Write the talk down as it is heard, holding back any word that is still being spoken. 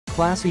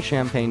Classy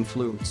champagne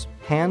flutes,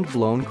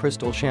 hand-blown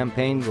crystal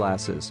champagne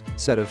glasses,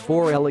 set of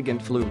 4 elegant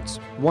flutes,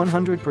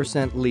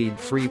 100%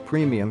 lead-free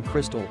premium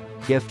crystal,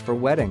 gift for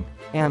wedding,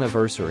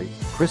 anniversary,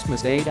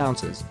 Christmas 8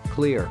 ounces,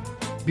 clear.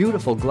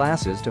 Beautiful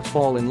glasses to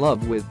fall in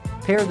love with.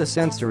 Pair the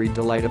sensory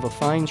delight of a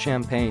fine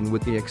champagne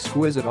with the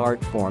exquisite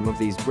art form of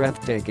these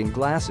breathtaking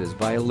glasses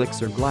by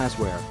Elixir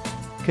Glassware.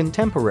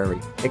 Contemporary,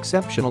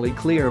 exceptionally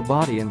clear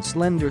body and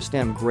slender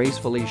stem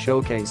gracefully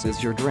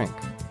showcases your drink.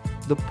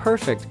 The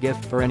perfect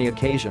gift for any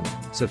occasion,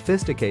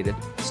 sophisticated,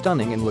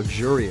 stunning and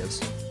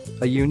luxurious.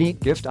 A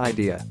unique gift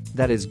idea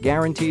that is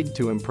guaranteed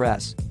to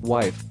impress.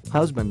 Wife,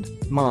 husband,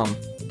 mom,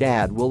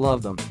 dad will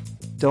love them.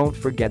 Don't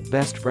forget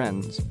best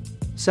friends.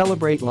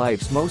 Celebrate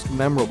life's most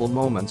memorable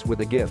moments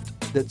with a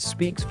gift that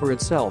speaks for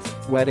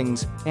itself.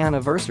 Weddings,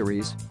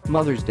 anniversaries,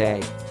 Mother's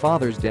Day,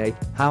 Father's Day,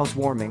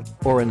 housewarming,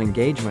 or an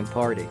engagement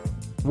party.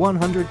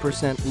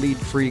 100%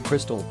 lead-free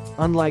crystal.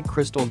 Unlike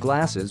crystal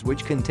glasses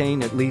which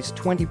contain at least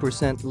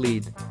 20%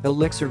 lead,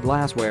 Elixir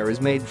Glassware is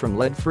made from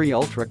lead-free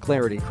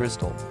ultra-clarity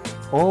crystal.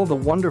 All the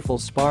wonderful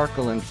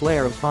sparkle and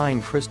flair of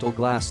fine crystal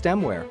glass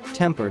stemware,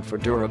 tempered for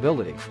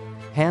durability.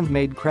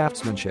 Handmade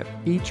craftsmanship.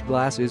 Each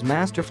glass is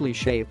masterfully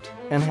shaped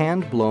and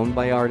hand-blown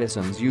by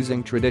artisans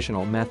using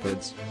traditional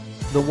methods.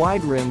 The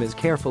wide rim is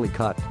carefully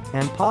cut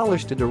and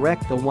polished to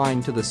direct the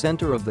wine to the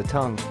center of the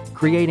tongue,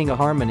 creating a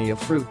harmony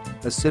of fruit,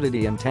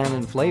 acidity and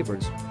tannin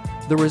flavors.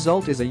 The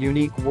result is a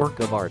unique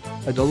work of art,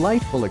 a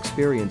delightful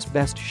experience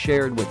best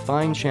shared with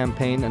fine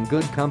champagne and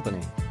good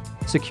company.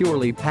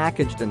 Securely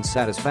packaged and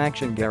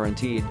satisfaction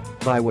guaranteed.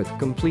 Buy with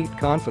complete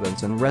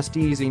confidence and rest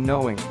easy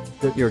knowing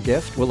that your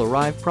gift will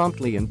arrive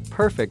promptly in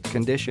perfect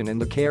condition in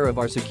the care of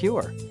our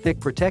secure, thick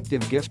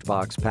protective gift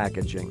box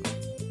packaging.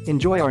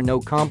 Enjoy our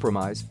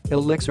no-compromise,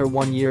 Elixir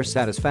 1-year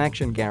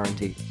satisfaction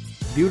guarantee.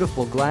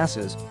 Beautiful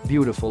glasses,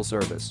 beautiful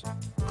service.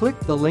 Click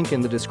the link in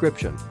the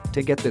description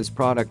to get this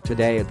product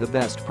today at the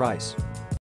best price.